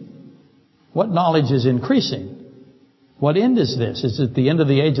many? What knowledge is increasing? What end is this? Is it the end of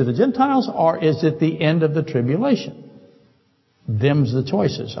the age of the Gentiles, or is it the end of the tribulation? Them's the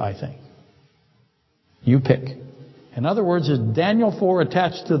choices, I think. You pick. In other words, is Daniel 4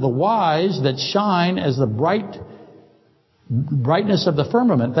 attached to the wise that shine as the brightness of the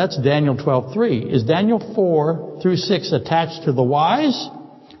firmament? That's Daniel 12:3. Is Daniel 4 through 6 attached to the wise,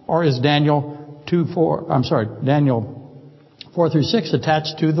 or is Daniel 4 through 6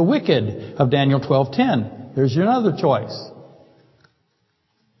 attached to the wicked of Daniel 12:10? There's your other choice.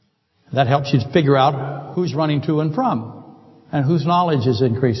 That helps you to figure out who's running to and from and whose knowledge is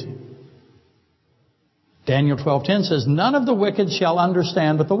increasing. Daniel 12:10 says, none of the wicked shall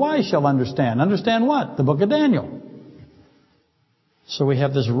understand, but the wise shall understand. Understand what? The book of Daniel. So we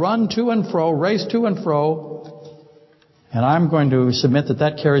have this run to and fro, race to and fro, and I'm going to submit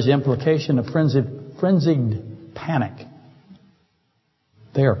that carries the implication of frenzied panic.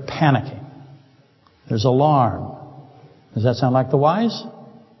 They are panicking. There's alarm. Does that sound like the wise?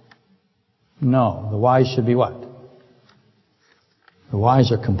 No. The wise should be what? The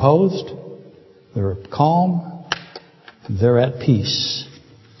wise are composed. They're calm. They're at peace.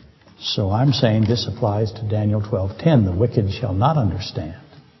 So I'm saying this applies to Daniel 12:10. The wicked shall not understand.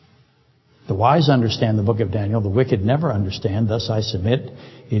 The wise understand the book of Daniel. The wicked never understand. Thus I submit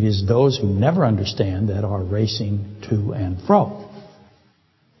it is those who never understand that are racing to and fro.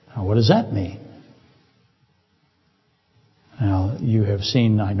 Now what does that mean? Now you have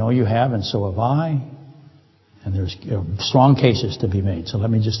seen, I know you have, and so have I. And there's strong cases to be made. So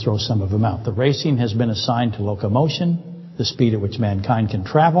let me just throw some of them out. The racing has been assigned to locomotion, the speed at which mankind can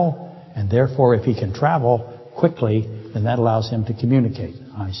travel. And therefore, if he can travel quickly, then that allows him to communicate.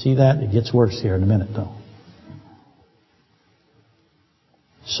 I see that. It gets worse here in a minute, though.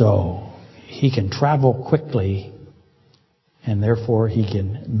 So he can travel quickly, and therefore he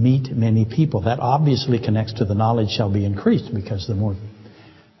can meet many people. That obviously connects to the knowledge shall be increased, because the more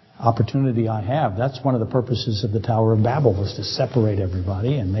opportunity I have, that's one of the purposes of the Tower of Babel, was to separate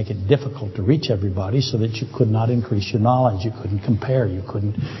everybody and make it difficult to reach everybody so that you could not increase your knowledge. You couldn't compare. You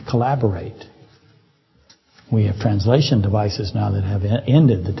couldn't collaborate. We have translation devices now that have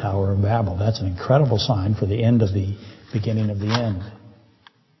ended the Tower of Babel. That's an incredible sign for the end of the beginning of the end.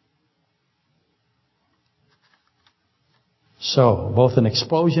 So, both an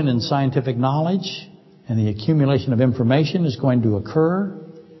explosion in scientific knowledge and the accumulation of information is going to occur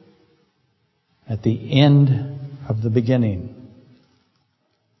at the end of the beginning.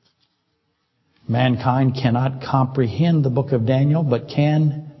 Mankind cannot comprehend the book of Daniel, but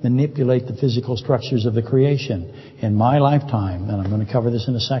can manipulate the physical structures of the creation. In my lifetime, and I'm going to cover this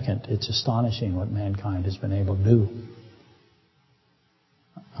in a second, it's astonishing what mankind has been able to do.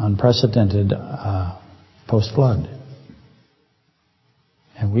 Unprecedented post-flood.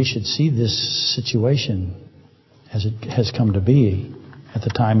 And we should see this situation as it has come to be at the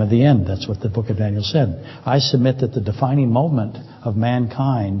time of the end. That's what the book of Daniel said. I submit that the defining moment of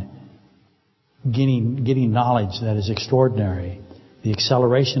mankind getting knowledge that is extraordinary, the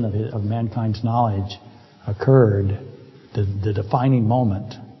acceleration of mankind's knowledge occurred, the defining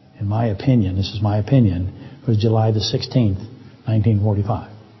moment, in my opinion, this is my opinion, was July the 16th, 1945.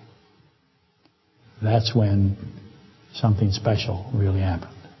 That's when something special really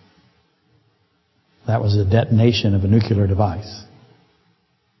happened. That was the detonation of a nuclear device.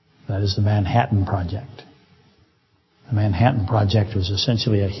 That is the Manhattan Project. The Manhattan Project was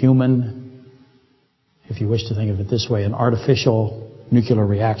essentially a human, if you wish to think of it this way, an artificial nuclear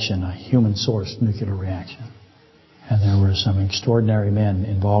reaction, a human-sourced nuclear reaction. And there were some extraordinary men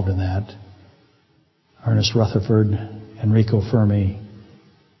involved in that. Ernest Rutherford, Enrico Fermi,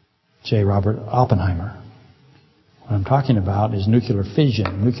 J. Robert Oppenheimer. What I'm talking about is nuclear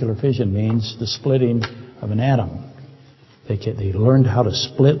fission. Nuclear fission means the splitting of an atom. They learned how to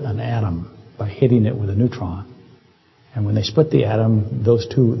split an atom by hitting it with a neutron. And when they split the atom, those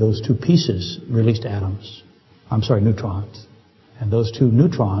two pieces released neutrons. And those two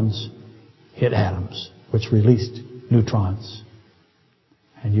neutrons hit atoms, which released neutrons.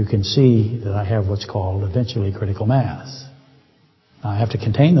 And you can see that I have what's called eventually critical mass. Now I have to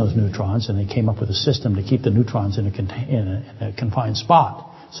contain those neutrons, and they came up with a system to keep the neutrons in a confined spot,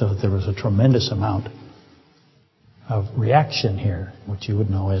 so that there was a tremendous amount of reaction here, which you would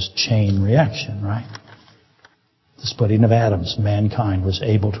know as chain reaction, right? The splitting of atoms. Mankind was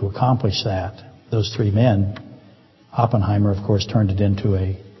able to accomplish that. Those three men, Oppenheimer, of course, turned it into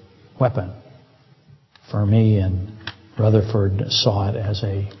a weapon. Fermi and Rutherford saw it as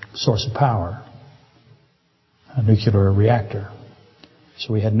a source of power, a nuclear reactor.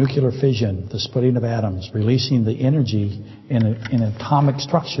 So we had nuclear fission, the splitting of atoms, releasing the energy in atomic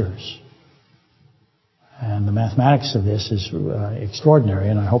structures. And the mathematics of this is extraordinary,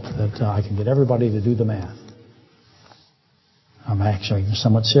 and I hope that I can get everybody to do the math. I'm actually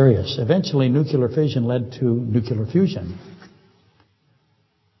somewhat serious. Eventually, nuclear fission led to nuclear fusion.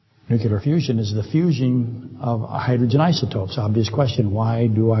 Nuclear fusion is the fusion of hydrogen isotopes. Obvious question, why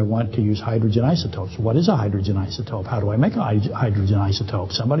do I want to use hydrogen isotopes? What is a hydrogen isotope? How do I make a hydrogen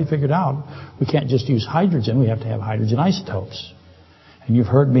isotope? Somebody figured out we can't just use hydrogen, we have to have hydrogen isotopes. And you've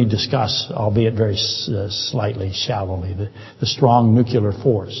heard me discuss, albeit very slightly, shallowly, the strong nuclear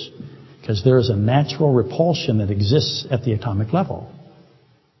force. Because there is a natural repulsion that exists at the atomic level.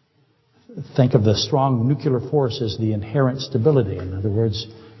 Think of the strong nuclear force as the inherent stability. In other words,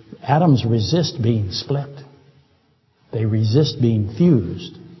 atoms resist being split. They resist being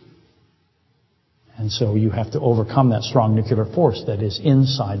fused. And so you have to overcome that strong nuclear force that is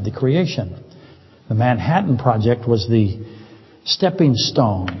inside the creation. The Manhattan Project was the stepping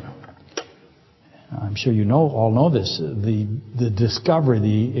stone. I'm sure you all know this. The discovery,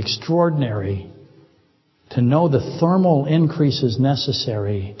 the extraordinary, to know the thermal increases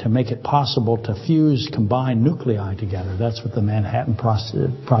necessary to make it possible to fuse combined nuclei together. That's what the Manhattan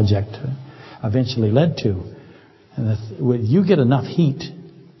Project eventually led to. And when you get enough heat,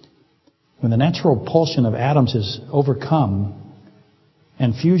 when the natural repulsion of atoms is overcome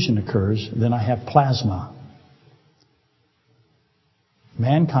and fusion occurs, then I have plasma.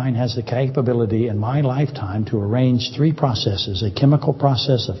 Mankind has the capability in my lifetime to arrange three processes, a chemical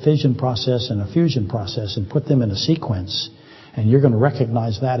process, a fission process, and a fusion process, and put them in a sequence. And you're going to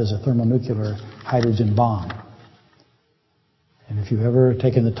recognize that as a thermonuclear hydrogen bomb. And if you've ever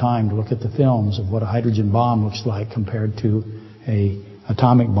taken the time to look at the films of what a hydrogen bomb looks like compared to an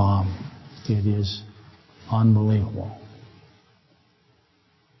atomic bomb, it is unbelievable.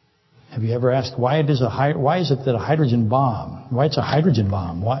 Have you ever asked why is it that a hydrogen bomb? Why it's a hydrogen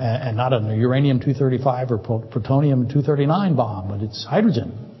bomb, and not a uranium-235 or plutonium-239 bomb, but it's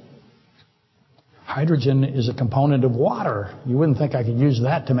hydrogen. Hydrogen is a component of water. You wouldn't think I could use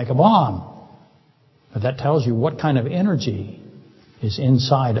that to make a bomb, but that tells you what kind of energy is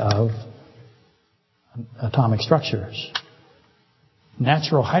inside of atomic structures.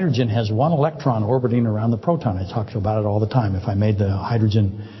 Natural hydrogen has one electron orbiting around the proton. I talk about it all the time. If I made the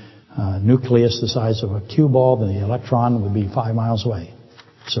hydrogen nucleus the size of a cue ball, then the electron would be 5 miles away.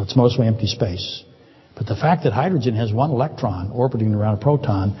 So it's mostly empty space. But the fact that hydrogen has one electron orbiting around a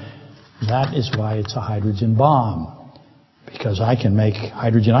proton, that is why it's a hydrogen bomb. Because I can make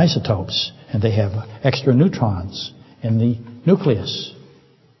hydrogen isotopes, and they have extra neutrons in the nucleus,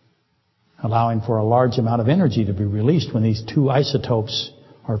 allowing for a large amount of energy to be released when these two isotopes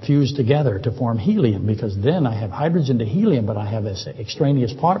are fused together to form helium, because then I have hydrogen to helium, but I have this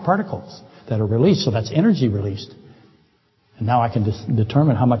extraneous particles that are released, so that's energy released. And now I can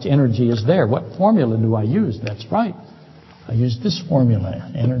determine how much energy is there. What formula do I use? That's right. I use this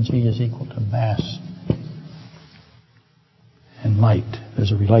formula. Energy is equal to mass and light.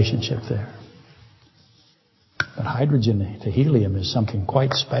 There's a relationship there. But hydrogen to helium is something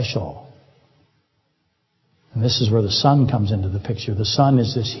quite special. And this is where the sun comes into the picture. The sun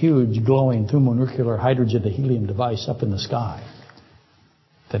is this huge, glowing, thermonuclear hydrogen to helium device up in the sky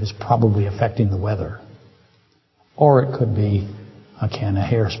that is probably affecting the weather. Or it could be a can of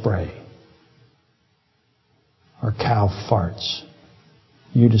hairspray or cow farts.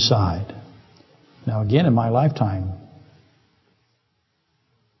 You decide. Now again, in my lifetime,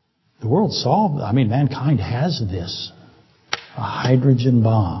 the world mankind has this, a hydrogen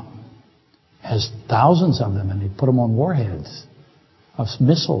bomb. Has thousands of them, and they put them on warheads of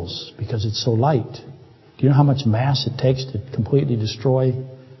missiles because it's so light. Do you know how much mass it takes to completely destroy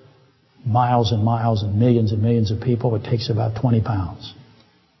miles and miles and millions of people? It takes about 20 pounds.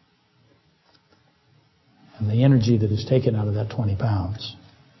 And the energy that is taken out of that 20 pounds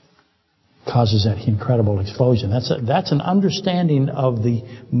causes that incredible explosion. That's an understanding of the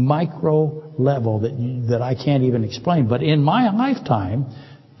micro level that I can't even explain. But in my lifetime,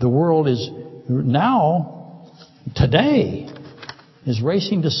 the world is now, today, is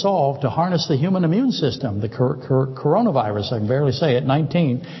racing to harness the human immune system. The coronavirus, I can barely say it,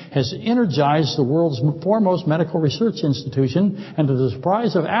 19, has energized the world's foremost medical research institution, and to the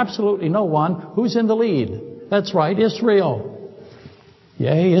surprise of absolutely no one, who's in the lead? That's right, Israel.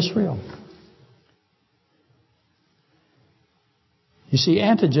 Yay, Israel. You see,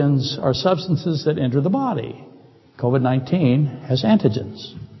 antigens are substances that enter the body. COVID-19 has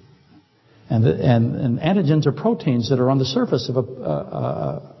antigens. And antigens are proteins that are on the surface of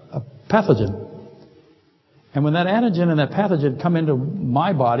a pathogen. And when that antigen and that pathogen come into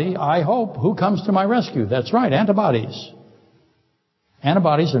my body, I hope, who comes to my rescue? That's right, antibodies.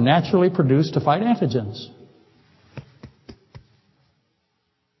 Antibodies are naturally produced to fight antigens.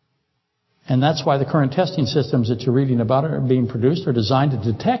 And that's why the current testing systems that you're reading about are being produced are designed to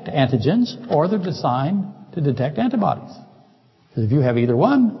detect antigens, or they're designed to detect antibodies. Because if you have either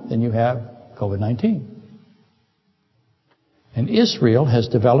one, then you have COVID-19. And Israel has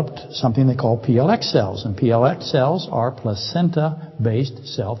developed something they call PLX cells. And PLX cells are placenta-based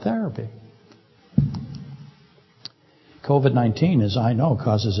cell therapy. COVID-19, as I know,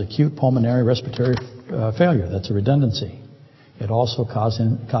 causes acute pulmonary respiratory failure. That's a redundancy. It also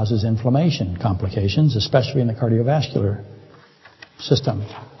causes inflammation complications, especially in the cardiovascular system.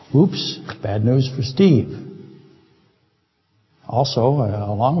 Oops, bad news for Steve. Also,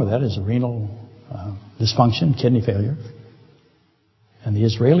 along with that is renal dysfunction, kidney failure. And the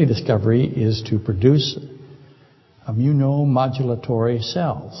Israeli discovery is to produce immunomodulatory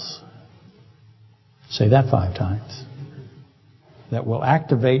cells. Say that 5 times. That will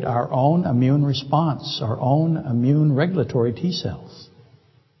activate our own immune response, our own immune regulatory T cells.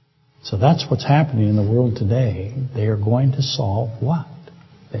 So that's what's happening in the world today. They are going to solve what?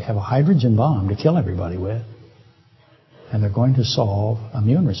 They have a hydrogen bomb to kill everybody with. And they're going to solve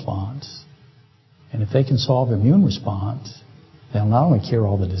immune response. And if they can solve immune response, they'll not only cure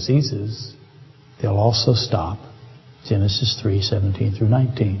all the diseases, they'll also stop Genesis 3:17 through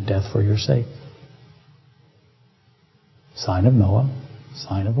 19, death for your sake. Sign of Noah,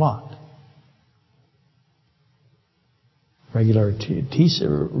 sign of Lot. Regulatory T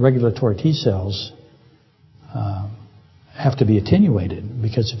cells have to be attenuated,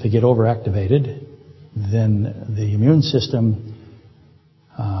 because if they get overactivated, then the immune system,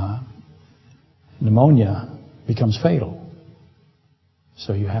 pneumonia becomes fatal.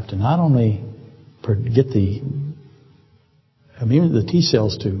 So you have to not only get the T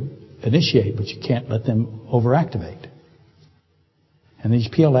cells to initiate, but you can't let them overactivate. And these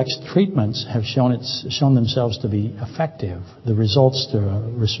PLX treatments have shown themselves to be effective. The results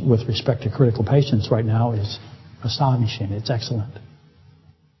with respect to critical patients right now is astonishing. It's excellent.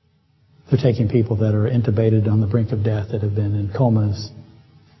 They're taking people that are intubated on the brink of death, that have been in comas,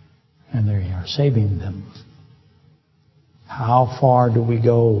 and they are saving them. How far do we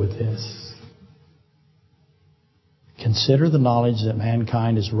go with this? Consider the knowledge that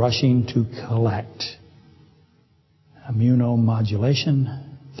mankind is rushing to collect.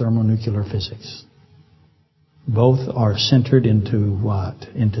 Immunomodulation, thermonuclear physics. Both are centered into what?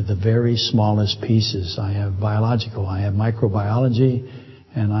 Into the very smallest pieces. I have biological, I have microbiology,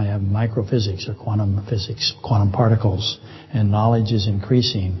 and I have microphysics or quantum physics, quantum particles. And knowledge is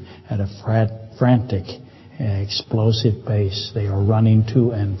increasing at a frantic, explosive pace. They are running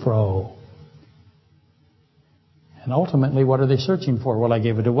to and fro. And ultimately, what are they searching for? Well, I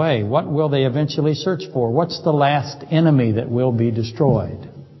gave it away. What will they eventually search for? What's the last enemy that will be destroyed?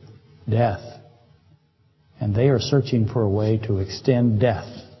 Death. And they are searching for a way to extend death.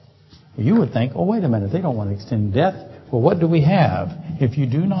 You would think, oh, wait a minute, they don't want to extend death. Well, what do we have? If you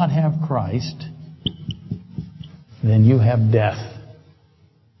do not have Christ, then you have death.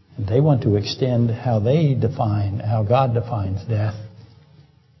 And they want to extend how God defines death,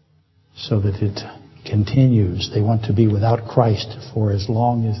 so that it continues. They want to be without Christ for as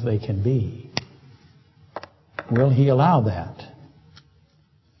long as they can be. Will He allow that?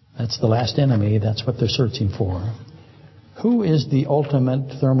 That's the last enemy. That's what they're searching for. Who is the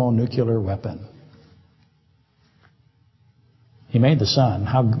ultimate thermonuclear weapon? He made the sun.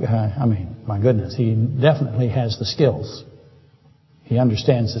 My goodness, He definitely has the skills. He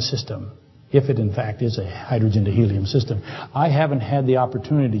understands the system, if it in fact is a hydrogen to helium system. I haven't had the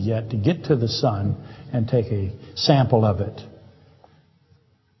opportunity yet to get to the sun and take a sample of it.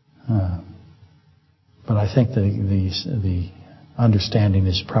 But I think the understanding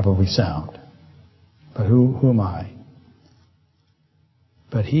is probably sound. But who am I?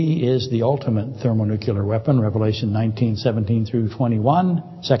 But He is the ultimate thermonuclear weapon, Revelation 19:17 through 21,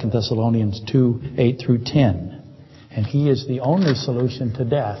 2 Thessalonians 2:8 through 10. And He is the only solution to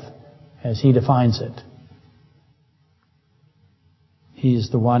death as He defines it. He is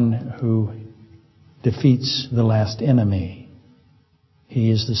the one who defeats the last enemy. He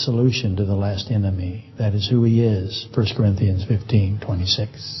is the solution to the last enemy. That is who He is. 1 Corinthians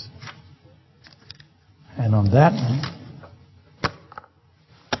 15:26. And on that,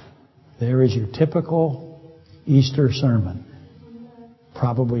 there is your typical Easter sermon.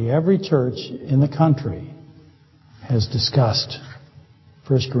 Probably every church in the country has discussed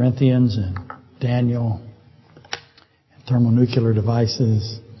 1 Corinthians and Daniel, and thermonuclear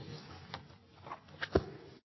devices.